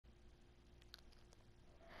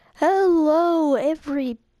Hello,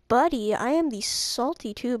 everybody. I am the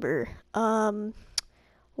Salty Tuber.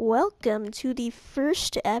 Welcome to the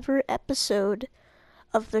first ever episode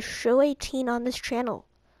of the Show 18 on this channel.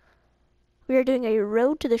 We are doing a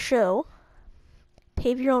road to the show.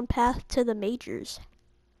 Pave your own path to the majors.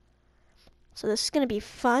 So this is going to be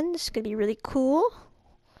fun. This is going to be really cool.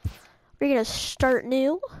 We're going to start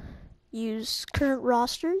new. Use current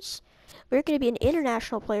rosters. We're going to be an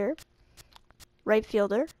international player. Right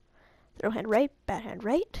fielder. Throw hand right, bat hand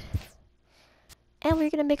right. And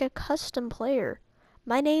we're going to make a custom player.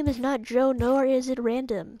 My name is not Joe, nor is it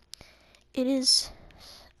random. It is,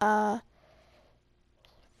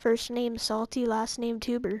 first name Salty, last name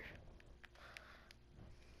Tuber.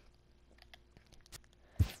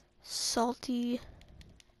 Salty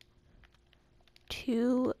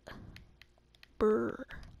Tuber.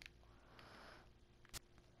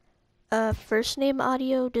 First name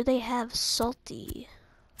audio, do they have Salty?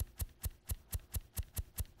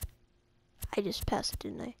 I just passed it,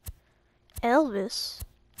 didn't I? Elvis.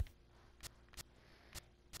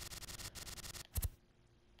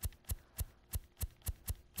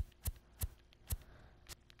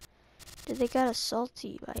 Did they got a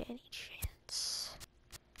Salty by any chance?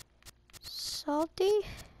 Salty?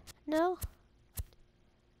 No?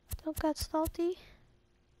 Don't got Salty?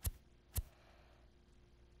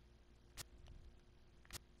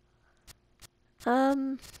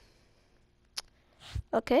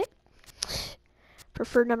 Okay.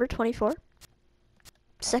 Preferred number 24.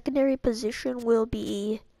 Secondary position will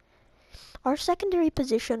be... Our secondary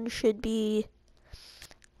position should be...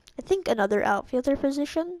 I think another outfielder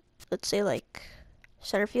position. Let's say like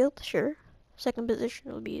center field, sure. Second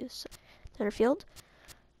position will be center field.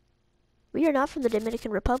 We are not from the Dominican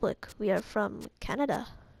Republic. We are from Canada.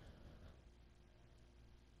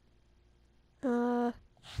 Okay.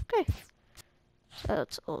 So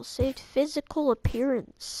that's all saved. Physical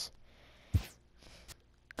appearance.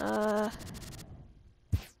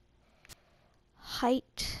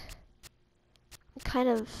 Height. Kind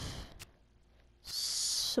of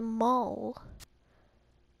small.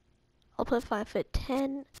 I'll put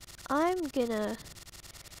 5'10". I'm gonna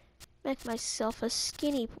make myself a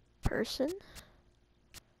skinny person.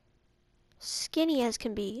 Skinny as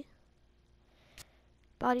can be.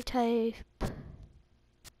 Body type.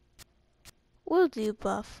 We'll do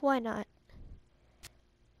buff, why not?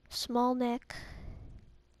 Small neck.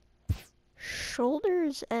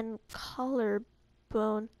 Shoulders and collarbone.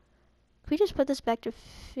 Can we just put this back to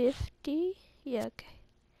 50? Yeah, okay.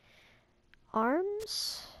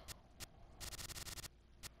 Arms.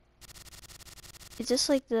 Is this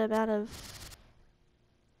like the amount of...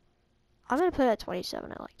 I'm gonna put it at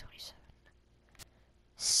 27. I like 27.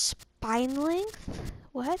 Spine length?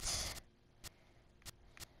 What?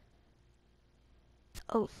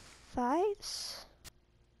 Oh, thighs?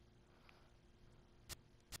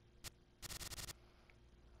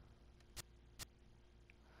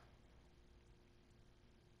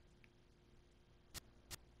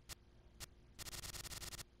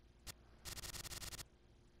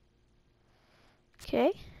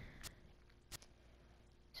 Okay.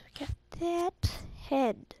 So we got that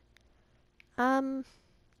head. You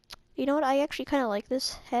know what? I actually kind of like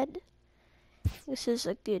this head. This is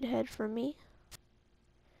a good head for me.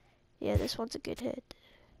 Yeah, this one's a good head.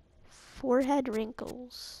 Forehead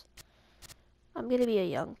wrinkles. I'm gonna be a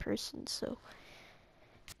young person, so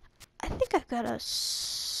I think I've got a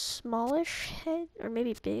smallish head, or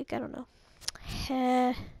maybe big, I don't know.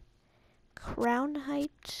 Crown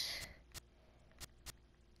height.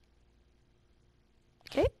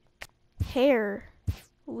 Okay. Hair.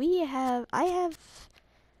 I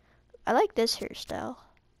like this hairstyle.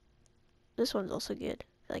 This one's also good.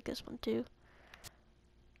 I like this one too.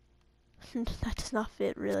 That does not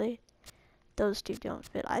fit, really. Those two don't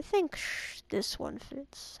fit. I think this one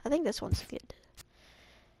fits. I think this one's good.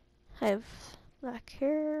 I have black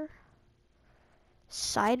hair.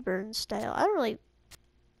 Sideburn style. I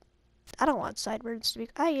don't want sideburns to be...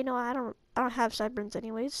 I don't have sideburns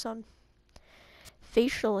anyways, so...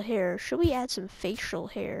 Facial hair. Should we add some facial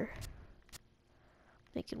hair?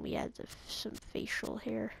 Thinking we add some facial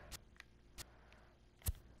hair.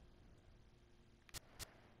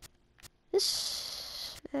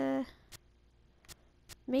 This,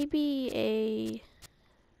 maybe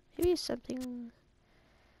something,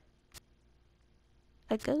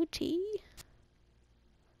 a goatee?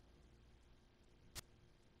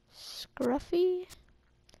 Scruffy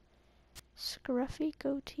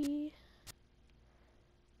goatee.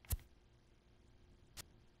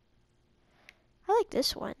 I like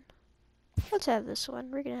this one. Let's have this one.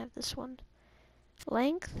 We're gonna have this one.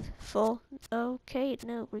 Length, full. Okay,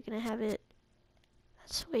 no, we're gonna have it.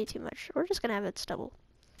 That's way too much. We're just gonna have it stubble.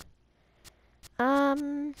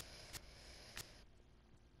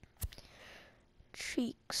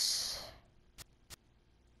 Cheeks.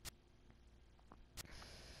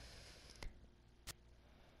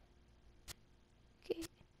 Okay.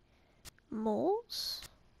 Moles.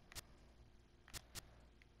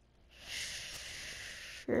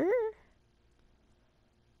 Sure.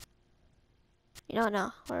 You know,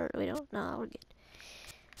 no, we don't. No, we're good.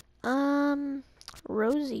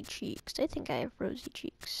 Rosy cheeks. I think I have rosy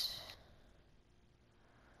cheeks.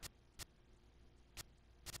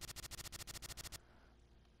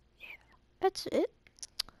 Yeah, that's it.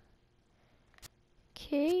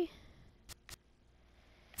 Okay.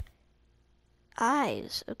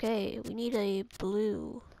 Eyes. Okay, we need a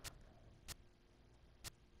blue.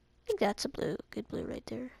 I think that's a blue. Good blue right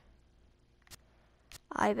there.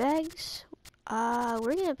 Eye bags.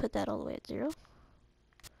 We're gonna put that all the way at 0.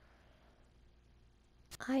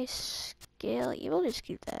 Eye scale. You will just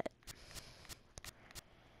keep that.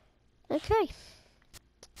 Okay.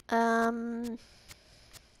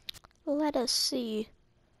 Let us see.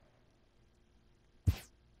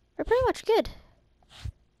 We're pretty much good.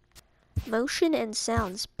 Motion and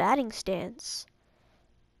sounds. Batting stance.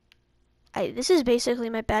 This is basically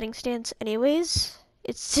my batting stance anyways.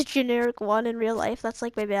 It's a generic one in real life. That's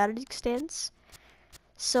like my batting stance.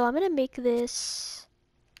 So I'm gonna make this...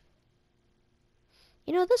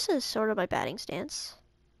 You know, this is sort of my batting stance.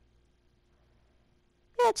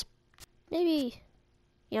 Yeah, it's maybe...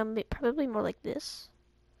 You know, probably more like this.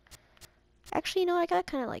 Actually, you know, I got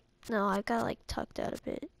kind of like... No, I got like tucked out a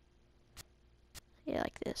bit. Yeah,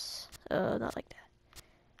 like this. Not like that.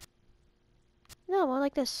 No, more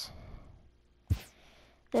like this.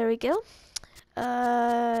 There we go.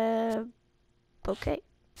 Okay.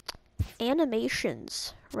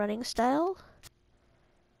 Animations. Running style.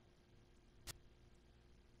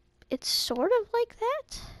 It's sort of like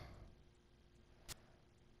that.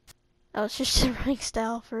 Oh, it's just a running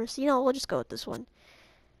style first. You know, we'll just go with this one.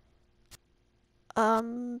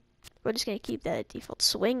 We're just gonna keep that at default.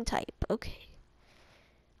 Swing type. Okay.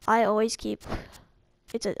 I always keep...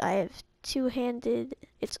 I have two-handed...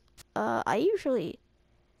 I usually...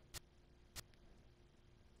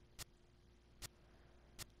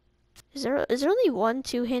 Is there only one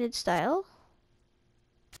two-handed style?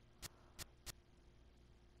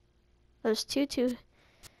 There's two...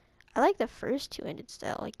 I like the first two-handed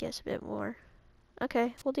style, I guess, a bit more.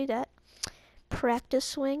 Okay, we'll do that. Practice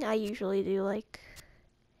swing, I usually do, like...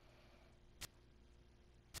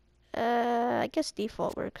 I guess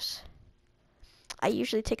default works. I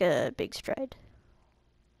usually take a big stride.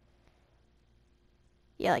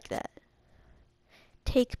 Yeah, like that.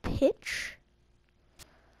 Take pitch.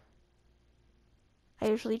 I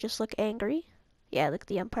usually just look angry. Yeah, look at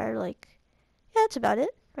the umpire, like... Yeah, that's about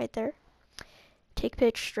it, right there. Take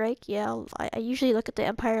pitch, strike. Yeah, I usually look at the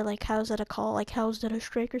umpire like, how's that a call? Like, how's that a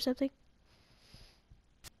strike or something?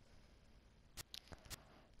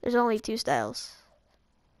 There's only 2 styles.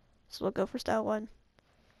 So we'll go for style 1.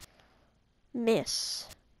 Miss.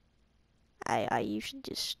 I usually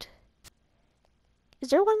just... Is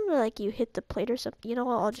there one where, like, you hit the plate or something? You know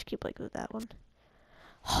what? I'll just keep, like, with that one.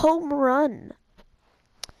 Home run.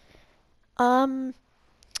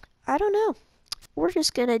 I don't know. We're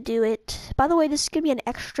just gonna do it. By the way, this is gonna be an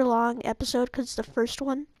extra long episode because it's the first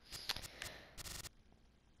one.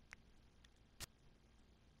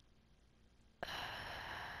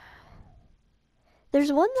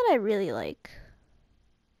 There's one that I really like.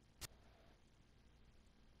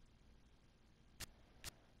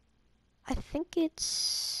 I think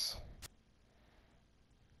it's...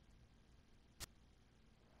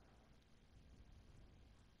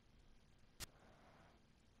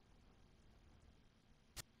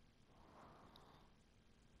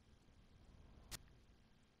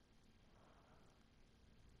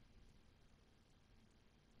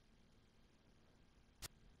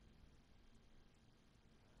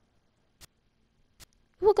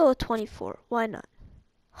 We'll go with 24. Why not?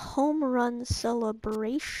 Home run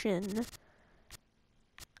celebration.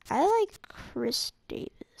 I like Chris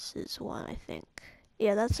Davis's one, I think.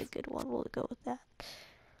 Yeah, that's a good one. We'll go with that.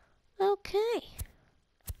 Okay.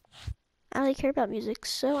 I don't really care about music,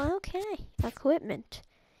 so okay. Equipment.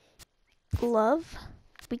 Glove.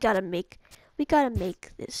 We gotta make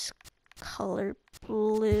this color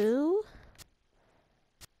blue.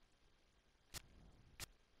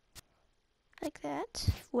 Like that.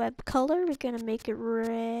 Web color, we're gonna make it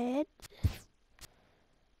red.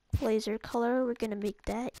 Laser color, we're gonna make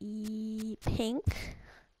that pink.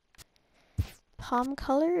 Palm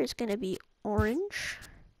color is gonna be orange.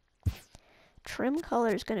 Trim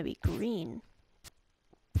color is gonna be green.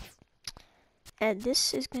 And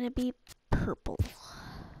this is gonna be purple.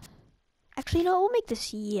 Actually, no, we'll make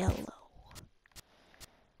this yellow.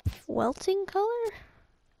 Welting color?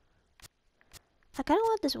 I kind of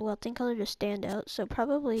want this welting color to stand out, so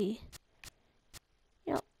probably,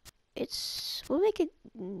 you know, we'll make it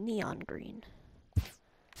neon green.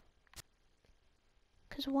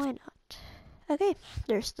 Because why not? Okay,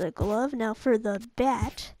 there's the glove. Now for the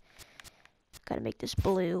bat, gotta make this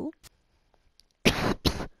blue.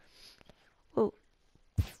 Whoa.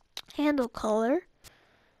 Handle color.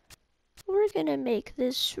 We're gonna make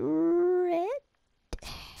this red.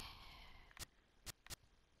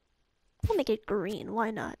 We'll make it green,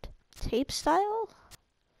 why not? Tape style?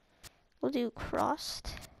 We'll do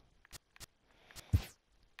crossed.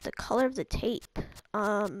 The color of the tape.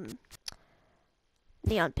 Neon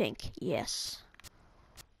pink, yes.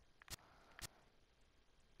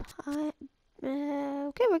 Okay,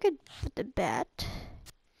 we're good with the bat.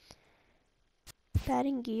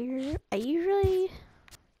 Batting gear. Does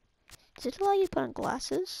it allow you to put on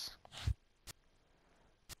glasses?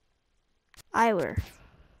 Eyewear.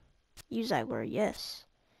 Use eyewear, yes.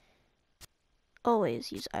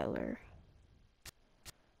 Always use eyewear.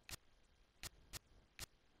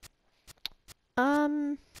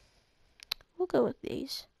 We'll go with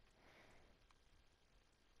these.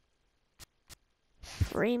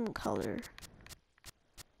 Frame color.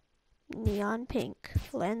 Neon pink.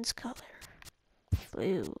 Lens color.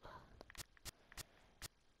 Blue.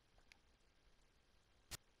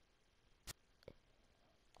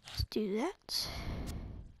 Let's do that.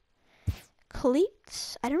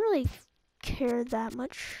 Cleats. I don't really care that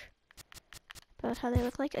much about how they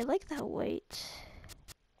look like. I like that white.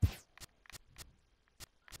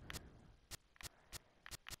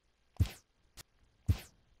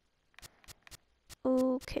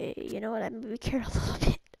 Okay, you know what? I maybe care a little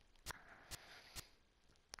bit.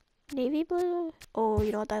 Navy blue. Oh,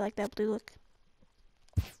 you know what? I like that blue look.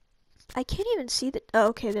 I can't even see the. Oh,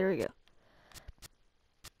 okay, there we go.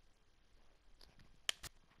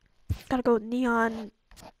 Gotta go with neon.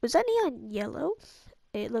 Was that neon yellow?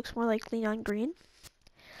 It looks more like neon green.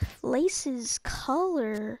 Lace's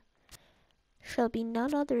color shall be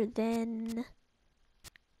none other than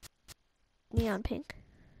neon pink.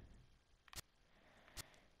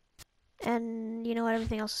 And you know what?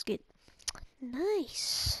 Everything else is good.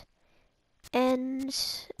 Nice. And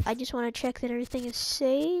I just want to check that everything is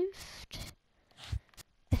saved.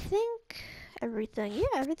 I think everything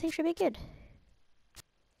should be good.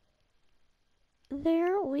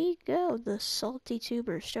 There we go. The salty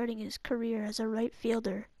tuber starting his career as a right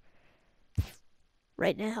fielder.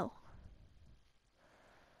 Right now.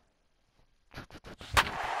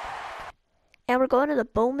 And we're going to the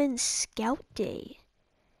Bowman Scout Day.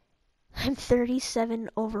 I'm 37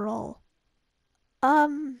 overall.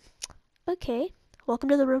 Okay. Welcome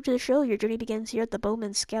to the road to the show. Your journey begins here at the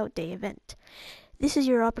Bowman Scout Day event. This is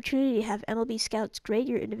your opportunity to have MLB scouts grade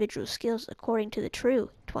your individual skills according to the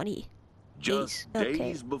true 20. Just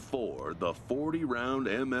days before the 40-round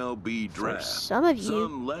MLB draft,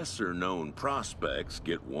 some lesser-known prospects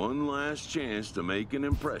get one last chance to make an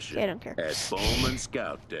impression I don't care. at Bowman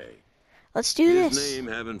Scout Day. Let's do this. His name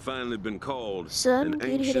having finally been called, some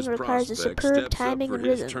good hitting requires a superb timing and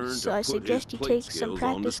rhythm, so I suggest you take some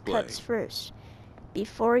practice cuts first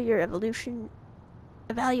before your evaluation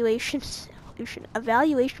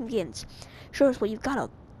begins. Show us what you've got.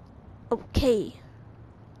 Okay.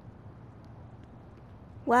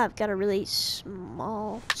 Wow, I've got a really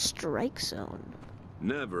small strike zone.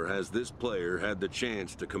 Never has this player had the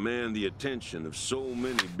chance to command the attention of so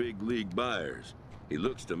many big league buyers. He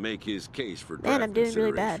looks to make his case for draft Man, I'm doing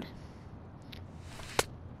really bad.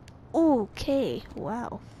 Okay,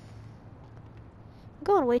 wow. I'm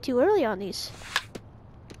going way too early on these.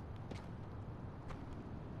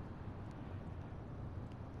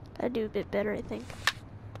 Gotta do a bit better, I think.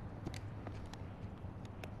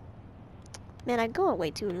 Man, I'm going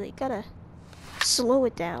way too early. Gotta slow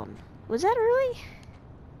it down. Was that early?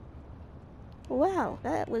 Wow,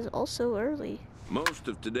 that was also early. Most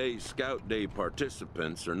of today's Scout Day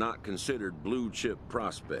participants are not considered blue-chip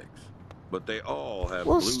prospects, but they all have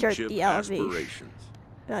blue-chip aspirations.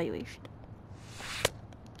 Evaluation.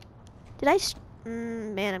 Did I...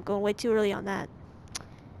 man, I'm going way too early on that.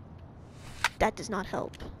 That does not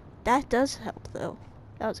help. That does help, though.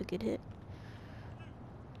 That was a good hit.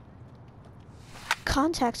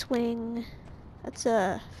 Contact swing. That's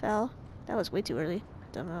a foul. That was way too early.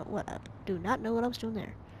 Don't know what. I do not know what I was doing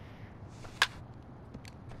there.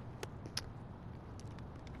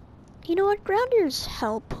 You know what? Grounders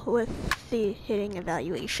help with the hitting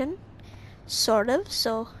evaluation. Sort of,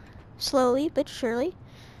 so slowly but surely.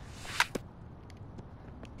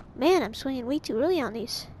 Man, I'm swinging way too early on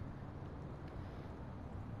these.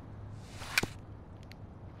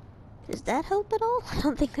 Does that help at all? I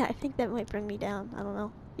don't think that. I think that might bring me down. I don't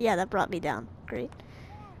know. Yeah, that brought me down. Great.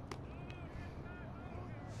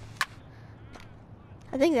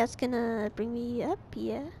 I think that's gonna bring me up.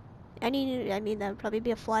 Yeah. I mean, that would probably be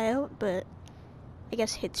a flyout, but I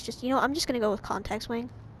guess hits just. You know, I'm just gonna go with contact swing.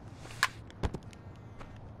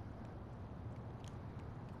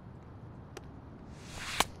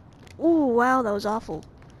 Ooh, wow, that was awful.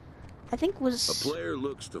 I think was... A player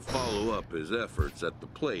looks to follow up his efforts at the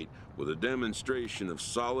plate with a demonstration of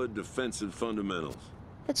solid defensive fundamentals.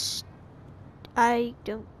 It's... I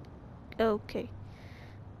don't... Okay.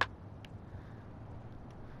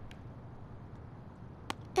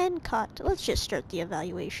 And cut. Let's just start the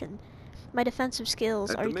evaluation. My defensive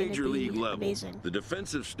skills are going to be amazing. The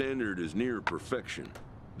defensive standard is near perfection.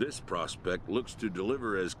 This prospect looks to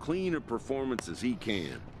deliver as clean a performance as he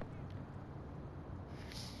can.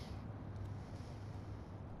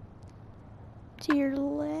 To your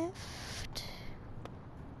left.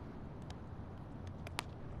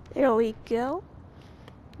 There we go.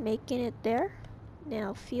 Making it there.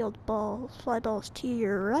 Now field balls, fly balls to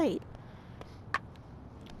your right.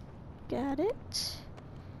 Got it.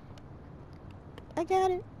 I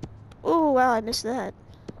got it. Oh wow, I missed that.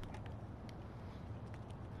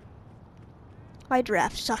 My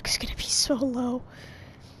draft stock is gonna be so low.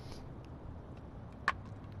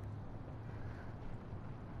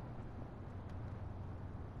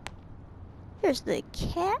 Here's the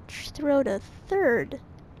catch. Throw to third.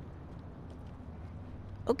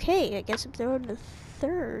 Okay, I guess I'm throwing to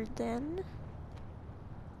third then.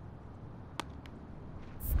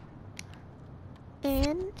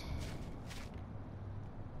 And...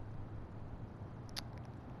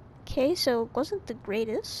 okay, so it wasn't the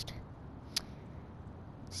greatest.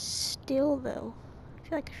 Still though, I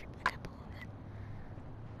feel like I should back up a little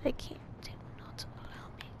bit. I can't. They will not allow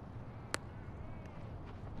me.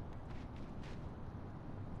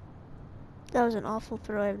 That was an awful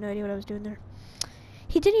throw. I have no idea what I was doing there.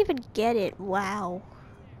 He didn't even get it. Wow.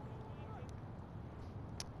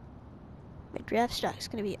 My draft stock is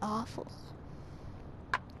gonna be awful.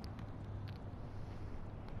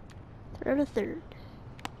 Throw to third.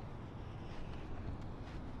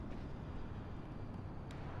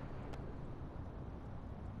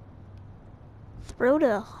 Throw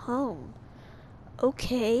to home.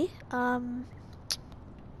 Okay. You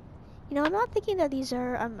know, I'm not thinking that these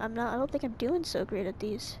are. I don't think I'm doing so great at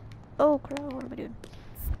these. Oh crap! What am I doing?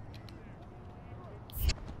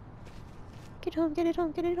 Get home! Get it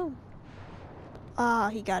home! Get it home! Ah,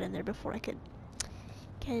 he got in there before I could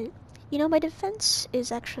get it. You know, my defense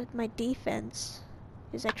is actually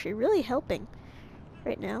really helping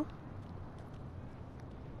right now.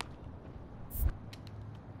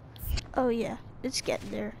 Oh yeah, it's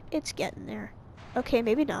getting there. It's getting there. Okay,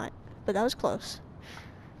 maybe not, but that was close.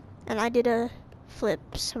 And I did a flip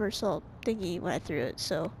somersault thingy when I threw it,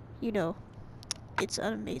 so you know, it's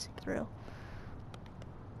an amazing throw.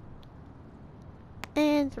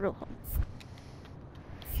 And throw home.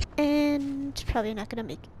 And probably not gonna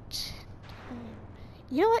make it.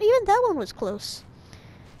 You know what? Even that one was close.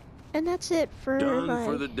 And that's it for Done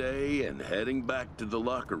for the day and heading back to the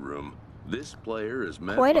locker room. This player is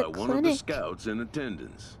met by one of the scouts in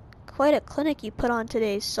attendance. Quite a clinic you put on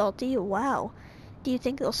today, Salty. Wow. Do you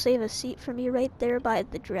think they'll save a seat for me right there by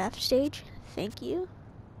the draft stage? Thank you.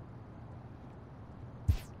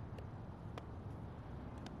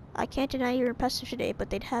 I can't deny you're impressive today, but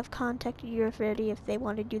they'd have contacted you already if they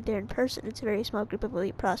wanted you there in person. It's a very small group of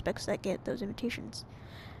elite prospects that get those invitations.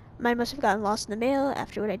 Mine must have gotten lost in the mail.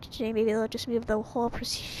 After what I did today, maybe they'll just move the whole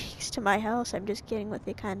proceedings to my house. I'm just kidding with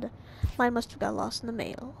you, kinda. Mine must have got lost in the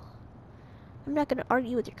mail. I'm not gonna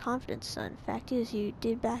argue with your confidence, son. Fact is, you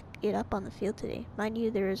did back it up on the field today. Mind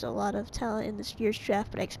you, there is a lot of talent in this year's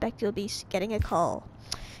draft, but I expect you'll be getting a call.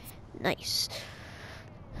 Nice.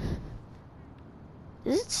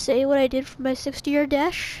 Does it say what I did for my 60-yard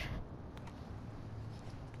dash?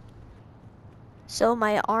 So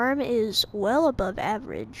my arm is well above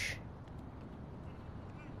average.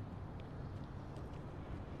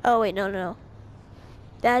 Oh wait, no.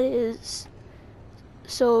 That is...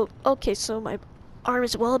 so, okay, so my arm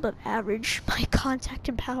is well above average. My contact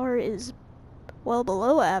and power is well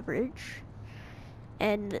below average.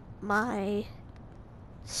 And my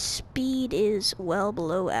speed is well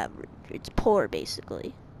below average. It's poor,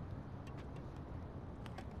 basically.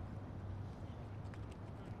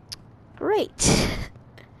 Great.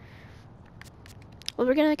 Well,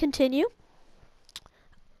 we're gonna continue.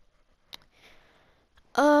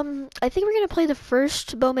 I think we're gonna play the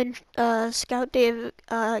first Bowman Scout Day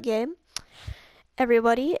game.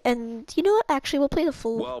 Everybody, and you know what? Actually, we'll play the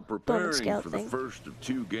full Bowman Scout thing. While preparing for the first of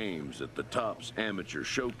 2 games at the Topps Amateur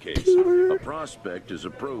Showcase, a prospect is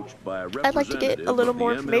approached by a representative I'd like to get a little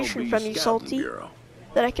more information from you, Salty, Bureau,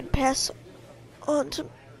 that I can pass on to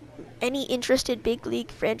any interested big league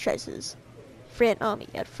franchises.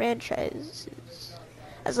 Franchises.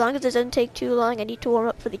 As long as it doesn't take too long, I need to warm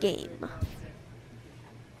up for the game.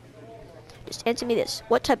 Just answer me this.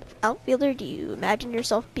 What type of outfielder do you imagine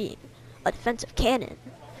yourself being? A defensive cannon.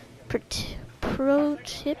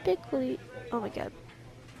 Prototypically... Oh my god.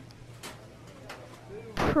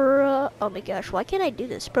 Oh my gosh, why can't I do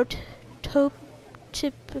this? Oh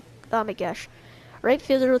my gosh. Right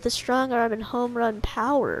fielder with a strong arm and home run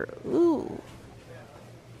power. Ooh.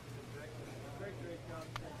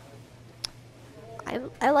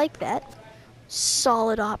 I like that.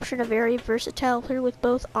 Solid option. A very versatile player with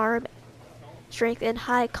both arm strength and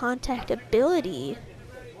high contact ability.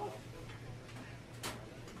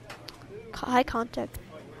 High contact.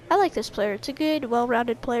 I like this player. It's a good,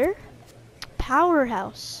 well-rounded player.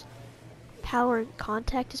 Powerhouse. Power and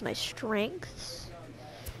contact is my strength.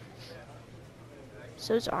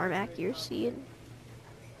 So is arm accuracy and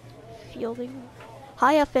fielding.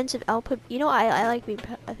 High offensive output. You know, I like being.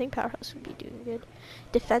 I think Powerhouse would be doing good.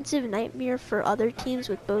 Defensive nightmare for other teams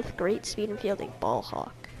with both great speed and fielding. Ball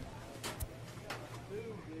hawk.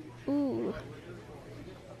 Ooh.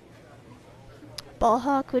 Ball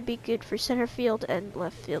hawk would be good for center field and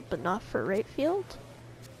left field, but not for right field.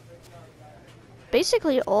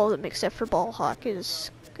 Basically, all of them except for ball hawk is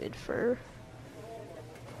good for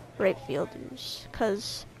right fielders.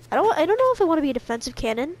 Cause I don't know if I want to be a defensive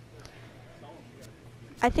cannon.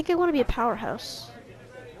 I think I want to be a powerhouse.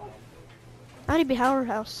 I want to be a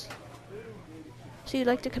powerhouse. So you'd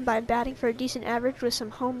like to combine batting for a decent average with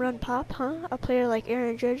some home run pop, huh? A player like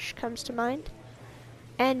Aaron Judge comes to mind.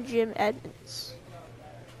 And Jim Edmonds.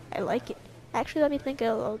 I like it. Actually, let me think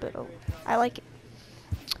a little bit. I like it.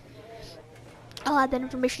 I'll add that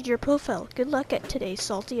information to your profile. Good luck at today,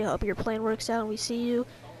 Salty. I hope your plan works out and we see you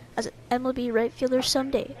as an MLB right fielder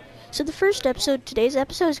someday. So the first episode, today's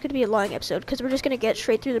episode, is going to be a long episode because we're just going to get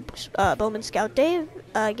straight through the Bowman Scout Day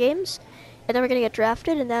games. And then we're going to get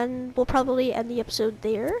drafted, and then we'll probably end the episode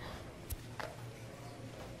there.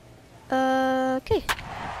 Okay.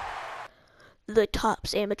 The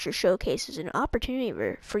Topps Amateur Showcase is an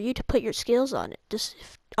opportunity for you to put your skills on it.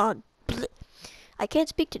 I can't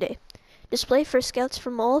speak today. Display for scouts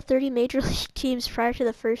from all 30 major league teams prior to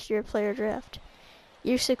the first year player draft.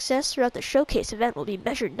 Your success throughout the showcase event will be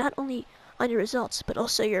measured not only on your results, but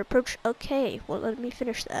also your approach. Okay, well, let me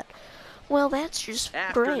finish that. Well, that's just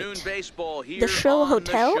Afternoon great. Baseball here The show on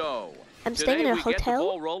hotel? The show. I'm staying in a Today we get the hotel.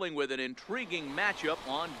 ball rolling with an intriguing matchup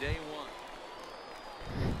on day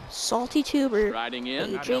 1. Salty Tuber. Striding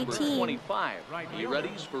in, AJ number team. 25. He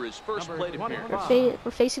readies for his first plate appearance.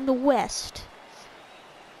 We're facing the West.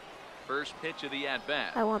 First pitch of the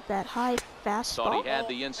at-bat. I want that high fastball. Thought he had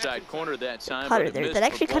the inside corner that time, Cutter but it there. missed That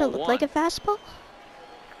actually for kind of ball looked like a 1. fastball,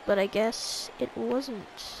 but I guess it wasn't.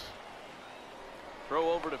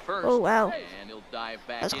 Throw over to first. Oh wow, And he'll dive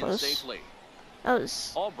back that's in close. safely. That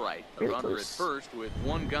was Albright, the really runner close. at first with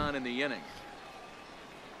 1 gone in the inning.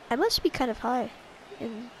 I must be kind of high,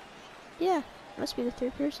 and yeah, I must be the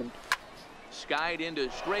third person. Skied into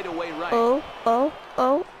straightaway right. Oh,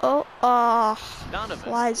 Donovan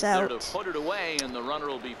flies is there out. to put it away, and the runner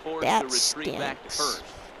will be forced That to retreat back to stinks. first.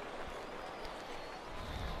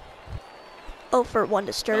 Oh, for one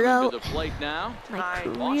to start Coming out. to the plate now, My Ty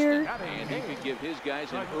career. Austin, and he could give his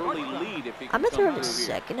guys an early lead if he can I'm gonna throw come him to through here.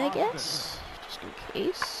 second, I guess, just in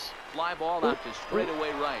case. Fly ball out to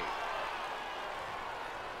straightaway right.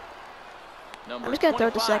 Number I'm just gonna throw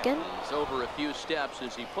it to 25 second. is over a few steps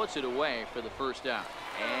as he puts it away for the first out,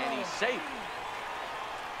 and he's safe.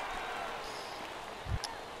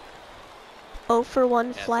 0 for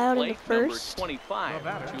 1 At fly out in the plate, number first.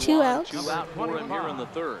 25. 2 on, outs. 2 out for him here in the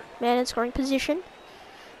third. Man in scoring position.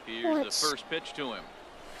 Here's Let's- the first pitch to him.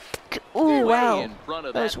 Oh Way wow, in front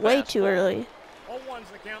of that was way too fastball. early.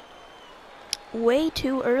 0-1's the count. Way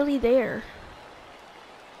too early there.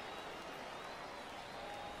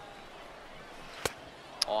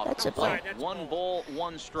 Off That's the a ball. plate. 1 ball,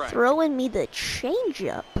 1 strike. Throwing me the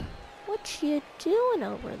changeup. What you doing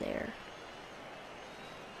over there?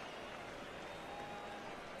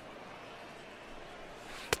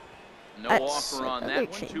 No That's offer on another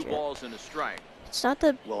that one. 2 changeup. balls and a strike. It's not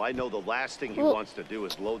the. Well, I know the last thing he Well- wants to do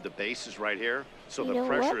is load the bases right here, so You the know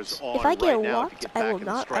pressure what? is on If I get right now to walked, get I back will in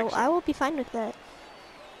the not. strike I zone. will be fine with that.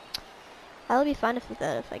 I'll be fine with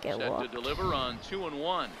that if I get Set walked. to deliver on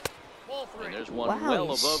 2-1. And there's one Wow, well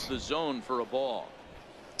he's- above the zone for a ball.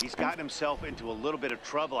 He's gotten himself into a little bit of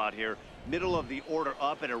trouble out here. Middle of the order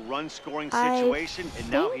up in a run-scoring I situation,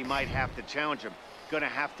 and now he think- might have to challenge him. Gonna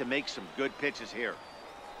have to make some good pitches here.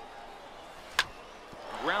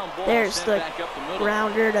 Ground ball There's sent the back up the middle.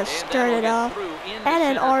 grounder to And start that'll it get off. through into And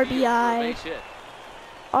an center field for a RBI. base hit.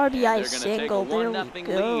 RBI And they're gonna single. take a There we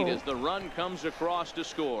 1-0 lead go. as the run comes across to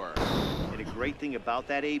score. And a great thing about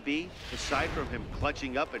that, AB, aside from him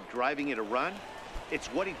clutching up and driving it a run, it's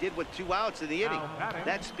what he did with 2 outs in the inning.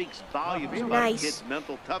 That speaks volumes about a Nice. kid's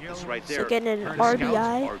mental toughness right So there. getting an The scouts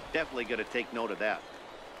RBI. are definitely going to take note of that.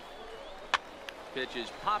 Pitch is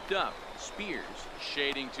popped up. Spears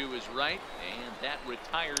shading to his right, and that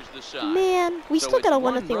retires the side. Man, we So still it's got a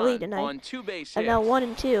 1 1-0 run lead tonight. on 2 base I'm hits. now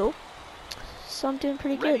 1-2. So I'm doing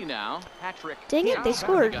pretty Ready good. now. Patrick. Dang it, they He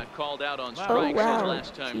scored. got called out on Oh strikes his wow.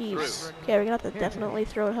 last time Jeez. through. Okay, we're gonna have to definitely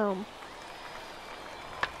throw it home.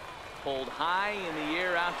 Pulled high in the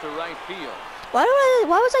air out to right field. Why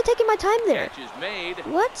was I taking my time there? Catch is made.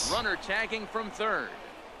 What? Runner tagging from third.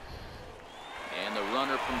 And the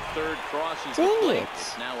runner from third crosses the Dang plate. it.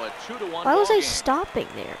 It's now a 2-1 Why was ball I game. stopping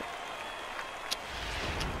there?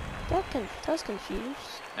 I was confused.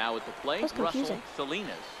 Now at the plate, That's Russell confusing. Salinas.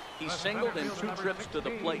 He's singled in 2 trips to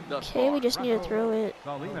the plate thus Okay, far. we just need to throw it.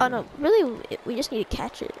 Oh no, really, we just need to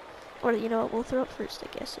catch it. Or you know what, we'll throw it first,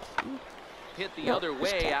 I guess. If we... Hit the No, other just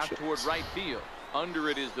way out catch it. toward right field. Under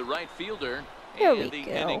it is the right fielder. There and we the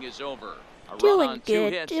go. inning is over. A run Doing on 2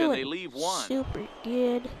 good, hits and they doing leave 1. super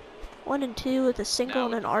good. 1-2 with a single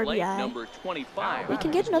Now and at an the plate, RBI. number 25. We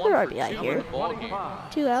can get is another 1 for RBI 2 in here. the ball game.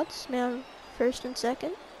 2 outs, man. First and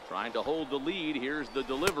second. Trying to hold the lead. Here's the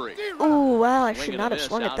delivery. Oh wow, I Swing should and not a have miss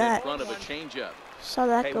swung out at that. in front of a changeup. Saw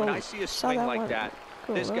that Hey, go. when I see a saw swing that like one that,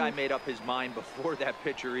 go this low. guy made up his mind before that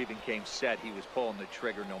pitcher even came set. He was pulling the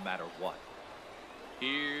trigger no matter what.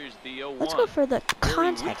 Here's the 0-1. Let's go for the Very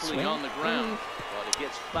contact weakly swing. on the ground, but it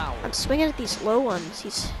gets fouled. I'm swinging at these low ones.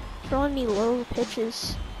 He's throwing me low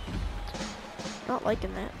pitches. Not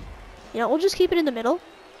liking that. You know, we'll just keep it in the middle.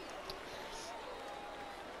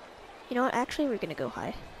 You know what? Actually, we're gonna go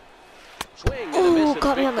high. Swing and a Oh, miss at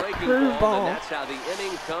got me big on the breaking curveball. ball, and that's how the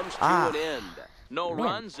inning comes to an end. No Man,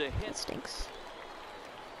 runs, a That hit. stinks.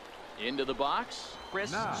 Into the box, Chris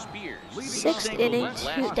Spears. Sixth Singled inning, last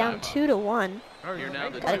down time up. 2-1. Here now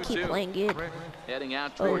the Gotta keep 2-2. playing good. Heading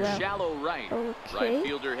out Oh, toward wow. shallow right. Okay. Right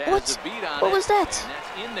fielder has What? the beat on it. What was that? And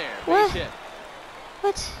that's in there. What? Base hit.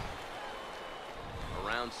 What?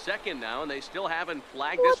 Around second now, and they still haven't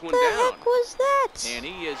flagged What this one the down. heck was that? And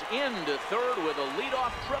he is into third with a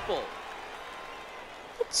leadoff triple.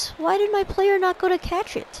 Why did my player not go to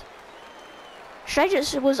catch it? Should I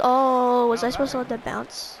just was I supposed to let that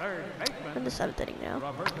bounce? I'm the 7th inning now.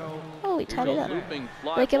 Oh, we tied it up. Looping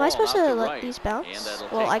fly Like, am I ball supposed out to let right. these bounce? And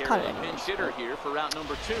that'll Well, I take caught care it of the anyways, pinch hitter but- here for route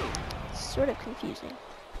number 2. Sort of confusing.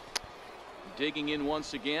 Digging in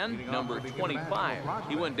once again, number 25.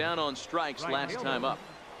 He went down on strikes last time up.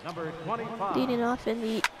 Number 25. Leading off in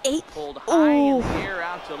the 8th. Pulled high in Oh, the air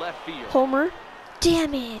out to left field. homer.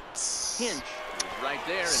 Damn it. Hinch is right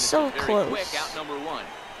there, and So it's a very close. quick out number 1.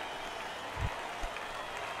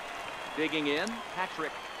 Digging in,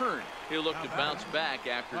 Patrick Hearn. He'll look to bounce back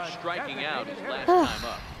after striking out his last time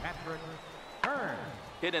up. Patrick Hearn.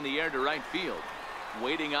 Hit in the air to right field.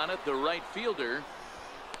 Waiting on it, the right fielder.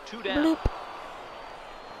 2 down. Bloop.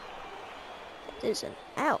 That is an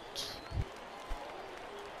out.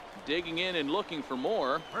 Digging in and looking for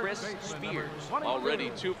more, Chris Spears.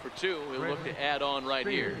 Already 2 for 2. He'll look to add on right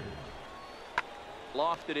here.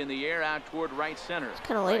 Lofted in the air out toward right center. It's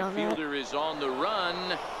kinda late right on that. fielder is on the run,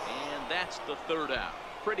 and that's the 3rd out.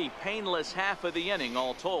 Pretty painless half of the inning,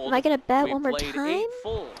 all told. Am I gonna bat We one more played time? 8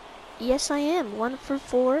 full. Yes, I am. 1 for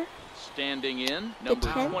 4. Standing in, number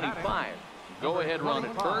 10th. 25. Go ahead run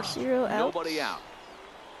at first. 0 outs. Nobody out.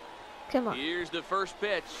 Come on. Here's the first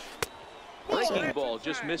pitch. That's Breaking it. ball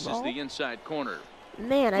just misses Ball. the inside corner.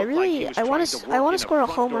 Man, I Looked like really, he was I want trying to, I work want in to score a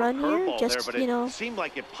front home door run here. curveball Just, there, but you know, it seemed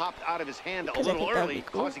like it popped out of his hand a Because I little think that'd early, be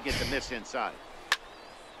cool. causing it to miss inside.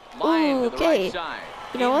 Line to the okay. right side.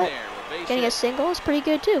 You know In what? there, a base getting a hit. single is pretty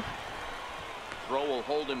good too. Throw will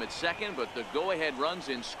hold him at second, but the go-ahead run's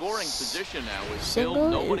in scoring position now with Single still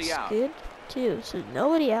nobody is out. good too. So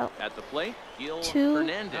nobody out. At the plate, Gil 2.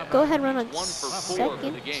 Hernandez. Go ahead run on 1 for 4 for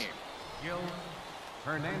the second. game. Gil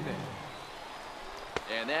Hernandez.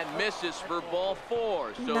 And that misses for ball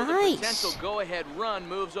 4. So Nice. the potential go-ahead run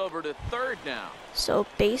moves over to 3rd now. So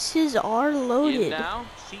bases are In loaded. now,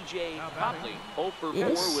 C.J. Copley, 0 for 4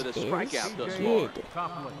 This with a is strikeout thus far. good.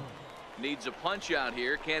 Copley. Needs a punch out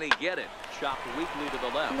here. Can he get it? Chopped weakly to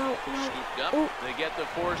the left. No, no. Scooped up. Ooh. They get the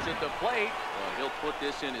force at the plate. Well, he'll put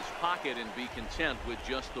this in his pocket and be content with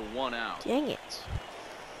just the 1 out. Dang it.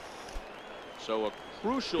 So a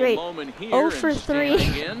crucial Great. moment here. 0 for 3.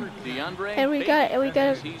 DeAndre And we got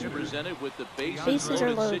he's presented with the bases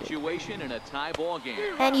are loaded situation in a tie ball game.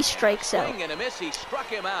 And he strikes out. Swing and a miss. He struck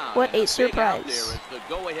him out. What a And big out surprise. there as the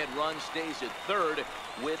go-ahead run stays at third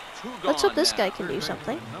with 2 gone. Let's hope this now. guy can do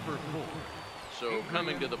something. So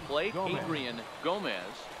coming to the plate, Adrian Gomez,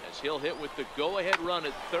 as he'll hit with the go-ahead run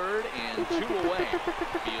at third and 2 away.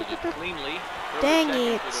 Fielded cleanly. Dang Second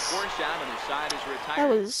it. for the force out, and his side is retired. That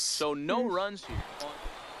was... So no runs here.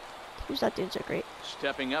 Who's that doing so great?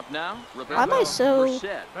 Stepping up now, Why am I so... He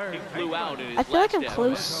flew out in his I feel like I'm last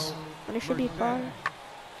close when I should be far.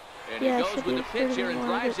 And Yeah, I he goes should with be the pitch here and 31,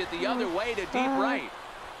 drives it the other way to deep right.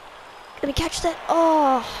 Gonna catch that.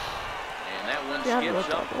 Oh. And that one Yeah, skips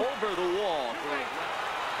no up double. over the wall.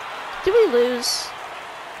 Did we lose?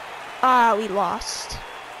 Ah, we lost.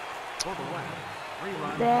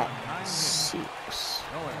 That sucks.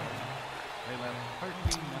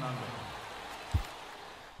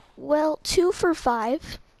 Well, 2 for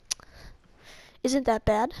 5. Isn't that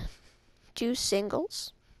bad? 2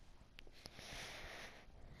 singles.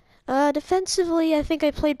 Defensively, I think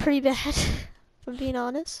I played pretty bad, if I'm being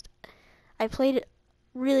honest. I played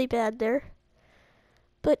really bad there.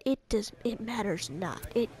 But it matters not.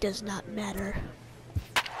 It does not matter.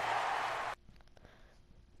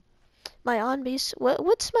 My on base,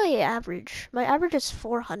 what's my average? My average is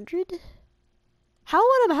 400. How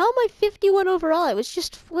am I 51 overall? I was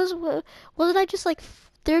just wasn't I just like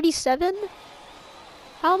 37?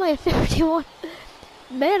 How am I 51?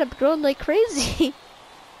 Man, I'm growing like crazy.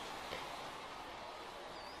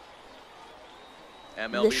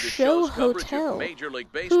 MLB The Show Hotel.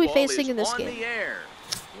 Who are we facing in this game?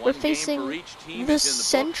 We're facing the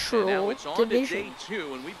Central Division.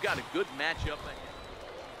 And we've got a good matchup ahead.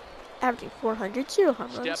 Averaging 400, 0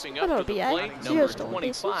 home runs. Stepping What up would to be the at? plate, 0 number stolen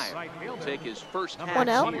bases. 25. He'll take his first half 1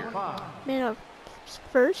 out. here. Man up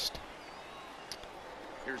first.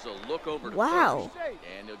 Here's a look over to Wow. first,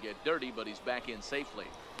 and he'll get dirty, but he's back in safely.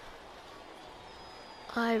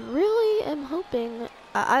 I really am hoping.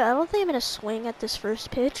 I don't think I'm gonna swing at this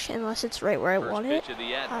first pitch unless it's right where I want it. Pitch of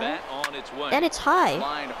the at-bat on its way. And it's high.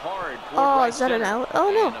 Lined hard toward Oh, right is that an center. out?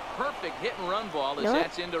 Oh no. And a perfect hit and run ball as You know what?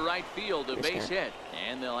 that's into right field, a Just base gonna- hit.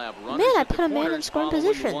 And they'll have runners Man, I at the put a man in corners scoring following the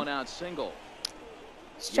position. one-out single.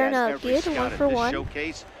 Starting out every good, scout 1 at for this 1.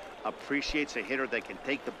 Showcase appreciates a hitter that can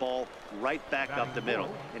take the ball right back up the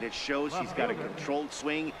middle, and it shows he's got a controlled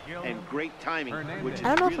swing and great timing, which is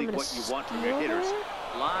I don't know if really I'm gonna what you want from your steal hitters.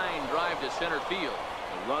 that. Line drive to center field.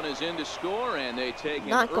 The run is in to score, and they take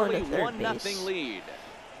Not an going early to third 1-0 base. lead.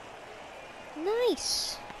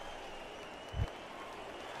 Nice.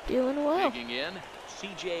 Doing well. Digging in,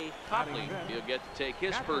 C.J. Copley. He'll get to take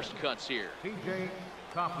his first cuts here. TJ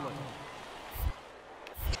Copley.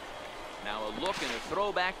 Now a look and a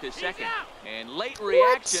throw back to second. And late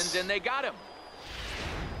reactions, and they got him.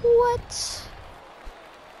 What?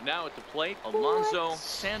 Now at the plate, Alonso What?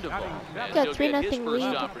 Sandoval. Got And he'll 3-0 get his first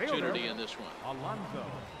lead. opportunity in this one. Alonso.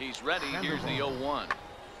 He's ready. Here's the 0-1.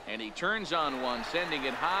 And he turns on one, sending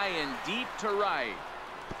it high and deep to right.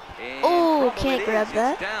 And Oh, trouble can't it grab is.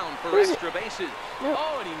 that. It's down for Where's it? extra bases. Nope.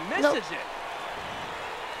 Oh, and he Nope. misses it.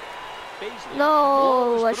 Paisley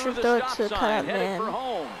No, blows I through should the throw it stop to the sign, cutout headed man. for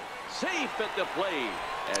home. Safe at the plate,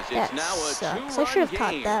 as it's That now a sucks. I two-run should have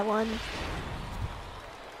caught game. that one.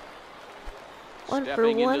 1 for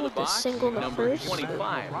Stepping into 1 the with a box, single in the number first.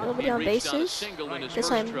 25. Nobody He on reached on a bases. single in his Guess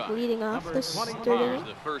first I'm truck. leading off Number this 25. third Here's inning.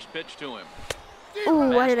 the first pitch to him. Ooh,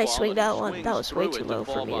 why did I Fastball, swing and that he one? That swings was way through too it to low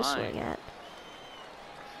for fall me to behind. swing at.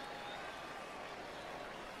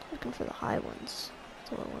 Looking for the high ones.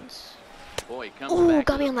 The low ones. Boy, he comes Ooh, back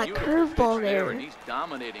got with me a on that beautiful curveball pitch there. And he's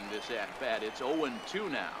dominating this at-bat. It's 0-2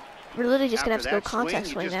 now. We're literally just gonna have After to go that contact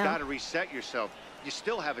swing, swing you just now. got to reset yourself. You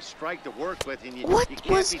still have a strike to work with, and you What can't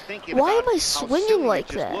was- be thinking why about am I how swinging silly like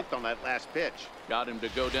it just that? looked on that last pitch. Got him to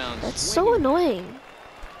go down. That's swinging. so annoying.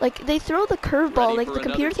 Like they throw the curveball, Ready like for the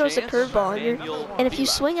computer another throws a chance? curveball, and if you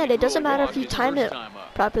swing at it, it doesn't matter if you time it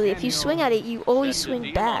properly. If you swing at it, you always Sends a swing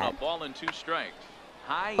deal bad. on a ball and 2 strikes.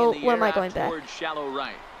 High Oh, in the where am air I out going back? toward shallow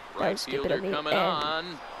right. That Right was stupid fielder of me, coming and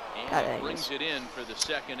on, got and it. brings it in for the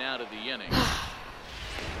second out of the inning.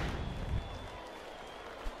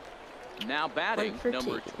 Now batting, 1 for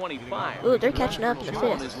number 2. 25. Ooh, they're catching up in the 2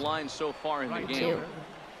 on his fifth. line so far in the Right, game.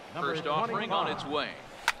 2. First offering on its way.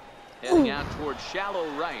 Heading out toward shallow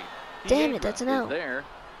right. Damn it, that's an Piedra out. is there.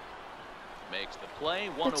 Makes the play,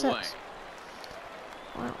 1 That away. sucks.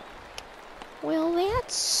 Wow. Well,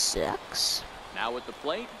 that sucks. Now at the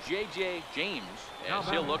plate, J.J. James, as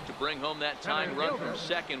he'll look to bring home that tying run from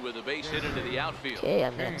second with a base hit into the outfield. Okay,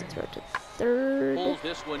 I'm going to have to throw it to third. Pulls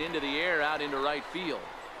this one into the air out into right field.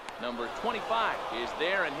 Number 25 is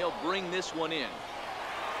there, and he'll bring this one in.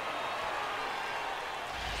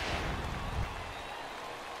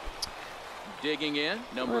 Digging in,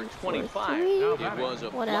 number 25. It was a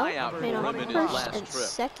flyout for him in his last trip.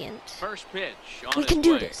 Second. First pitch on We his can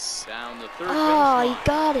do way. this. Down the third Oh, base he line.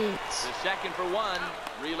 got it. The second for one.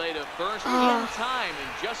 Relay to first in time,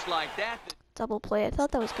 and just like that, Double play. I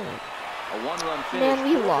thought that was gonna. a one-run finish. Man,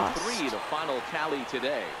 we 4-3, lost. the final tally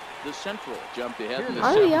today. The Central jumped ahead in the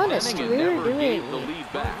I'll be seventh honest, inning we and were never gave doing the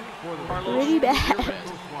lead back. Carlos pretty bad.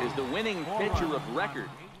 Gutierrez is the winning pitcher of record.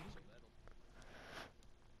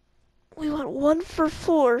 We went 1 for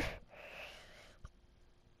 4.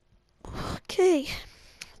 Okay,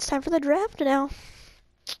 it's time for the draft now.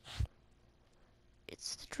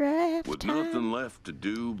 It's the draft With time. nothing left to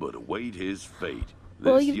do but await his fate.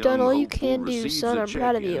 Well, This you've done young all you hopeful can do, receives son. a I'm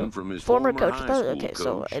proud of check-in you. from his Former former coach. high school Okay,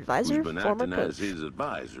 so coach, advisor, who's been former acting as coach. his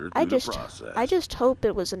advisor I through just, the process. I just hope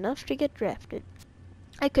it was enough to get drafted.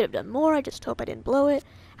 I could have done more. I just hope I didn't blow it.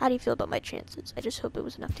 How do you feel about my chances? I just hope it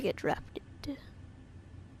was enough to get drafted.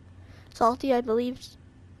 Salty, I believe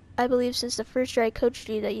since the first year I coached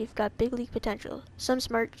you that you've got big league potential. Some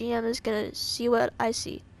smart GM is gonna see what I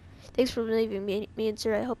see. Thanks for believing me and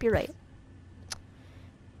sir. I hope you're right.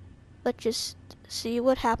 Let's just see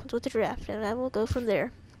what happens with the draft, and I will go from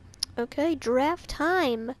there. Okay, draft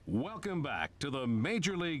time. Welcome back to the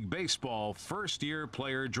Major League Baseball first-year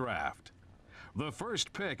player draft. The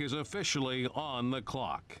first pick is officially on the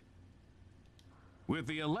clock. With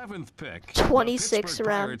the 11th pick, 26 the Pittsburgh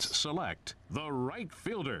rounds. Pirates select the right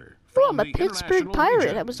fielder Oh, from I'm a the Pittsburgh International Pirate.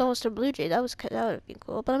 Legion. I was almost a Blue Jay. That would have been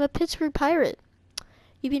cool. But I'm a Pittsburgh Pirate.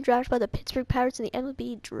 You've been drafted by the Pittsburgh Pirates in the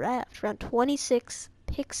MLB draft. Round 26,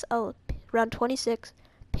 round 26,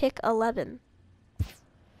 pick 11.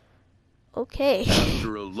 Okay.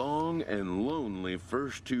 After a long and lonely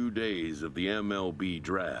first 2 days of the MLB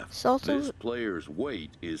draft, this player's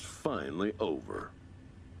wait is finally over.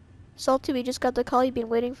 Salty, we just got the call you've been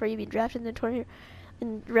waiting for. You've been drafted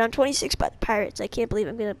in round 26 by the Pirates. I can't believe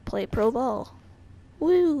I'm going to play pro ball.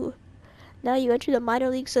 Woo! Now you enter the minor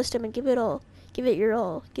league system and give it all. Give it your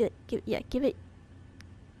all. Give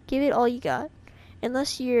it all you got.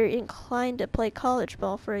 Unless you're inclined to play college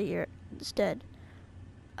ball for a year instead.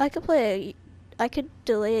 I could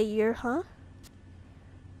delay a year, huh?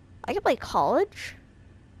 I could play college?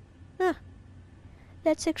 Huh.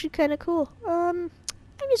 That's actually kind of cool. I'm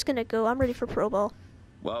just gonna go. I'm ready for pro ball.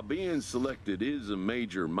 While being selected is a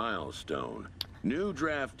major milestone, new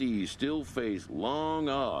draftees still face long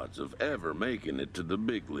odds of ever making it to the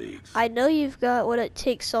big leagues. I know you've got what it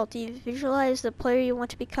takes, Salty. Visualize the player you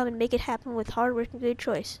want to become and make it happen with hard work and good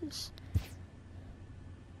choices.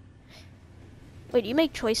 Wait, you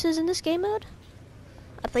make choices in this game mode?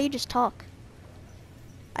 I thought you just talk.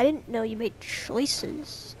 I didn't know you made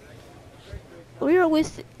choices. We are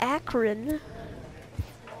with Akron.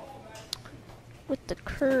 With the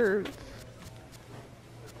curve.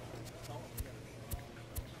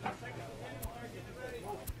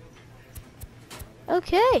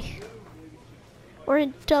 Okay. We're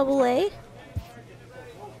in AA.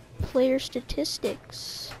 Player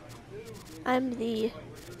statistics. I'm the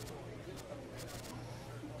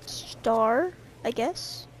star, I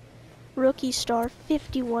guess. Rookie star,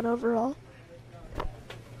 51 overall.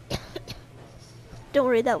 Don't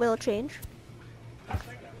worry, that will change.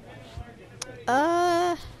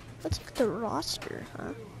 Let's look at the roster,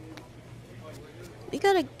 huh? We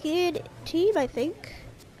got a good team, I think.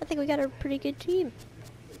 I think we got a pretty good team.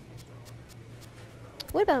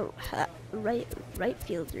 What about right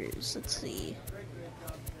fielders? Let's see.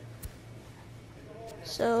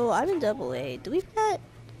 So I'm in AA. Do we got?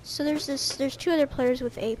 So there's 2 other players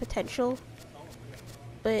with A potential,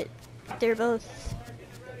 but they're both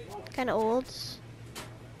kind of old.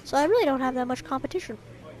 So I really don't have that much competition.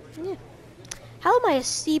 Yeah. How am I a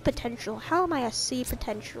C potential? How am I a C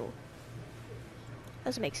potential?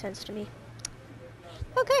 Doesn't make sense to me.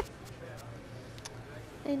 Okay.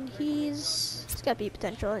 And he's got B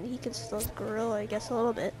potential, and he can still grow, I guess, a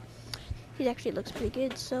little bit. He actually looks pretty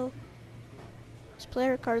good, so his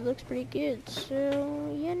player card looks pretty good.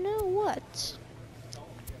 So you know what?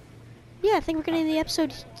 Yeah, I think we're gonna end the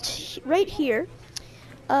episode right here.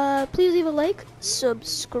 Please leave a like,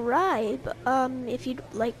 subscribe, if you'd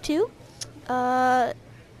like to. I'm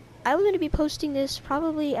going to be posting this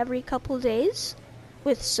probably every couple days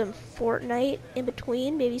with some Fortnite in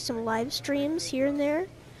between, maybe some live streams here and there.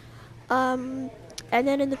 And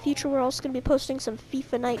then in the future, we're also going to be posting some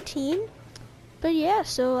FIFA 19. But yeah,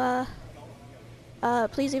 so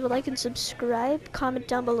please leave a like and subscribe. Comment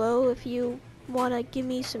down below if you want to give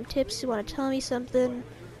me some tips, you want to tell me something,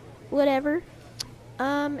 whatever.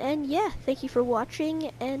 And yeah, thank you for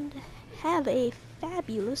watching, and have a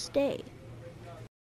fabulous day.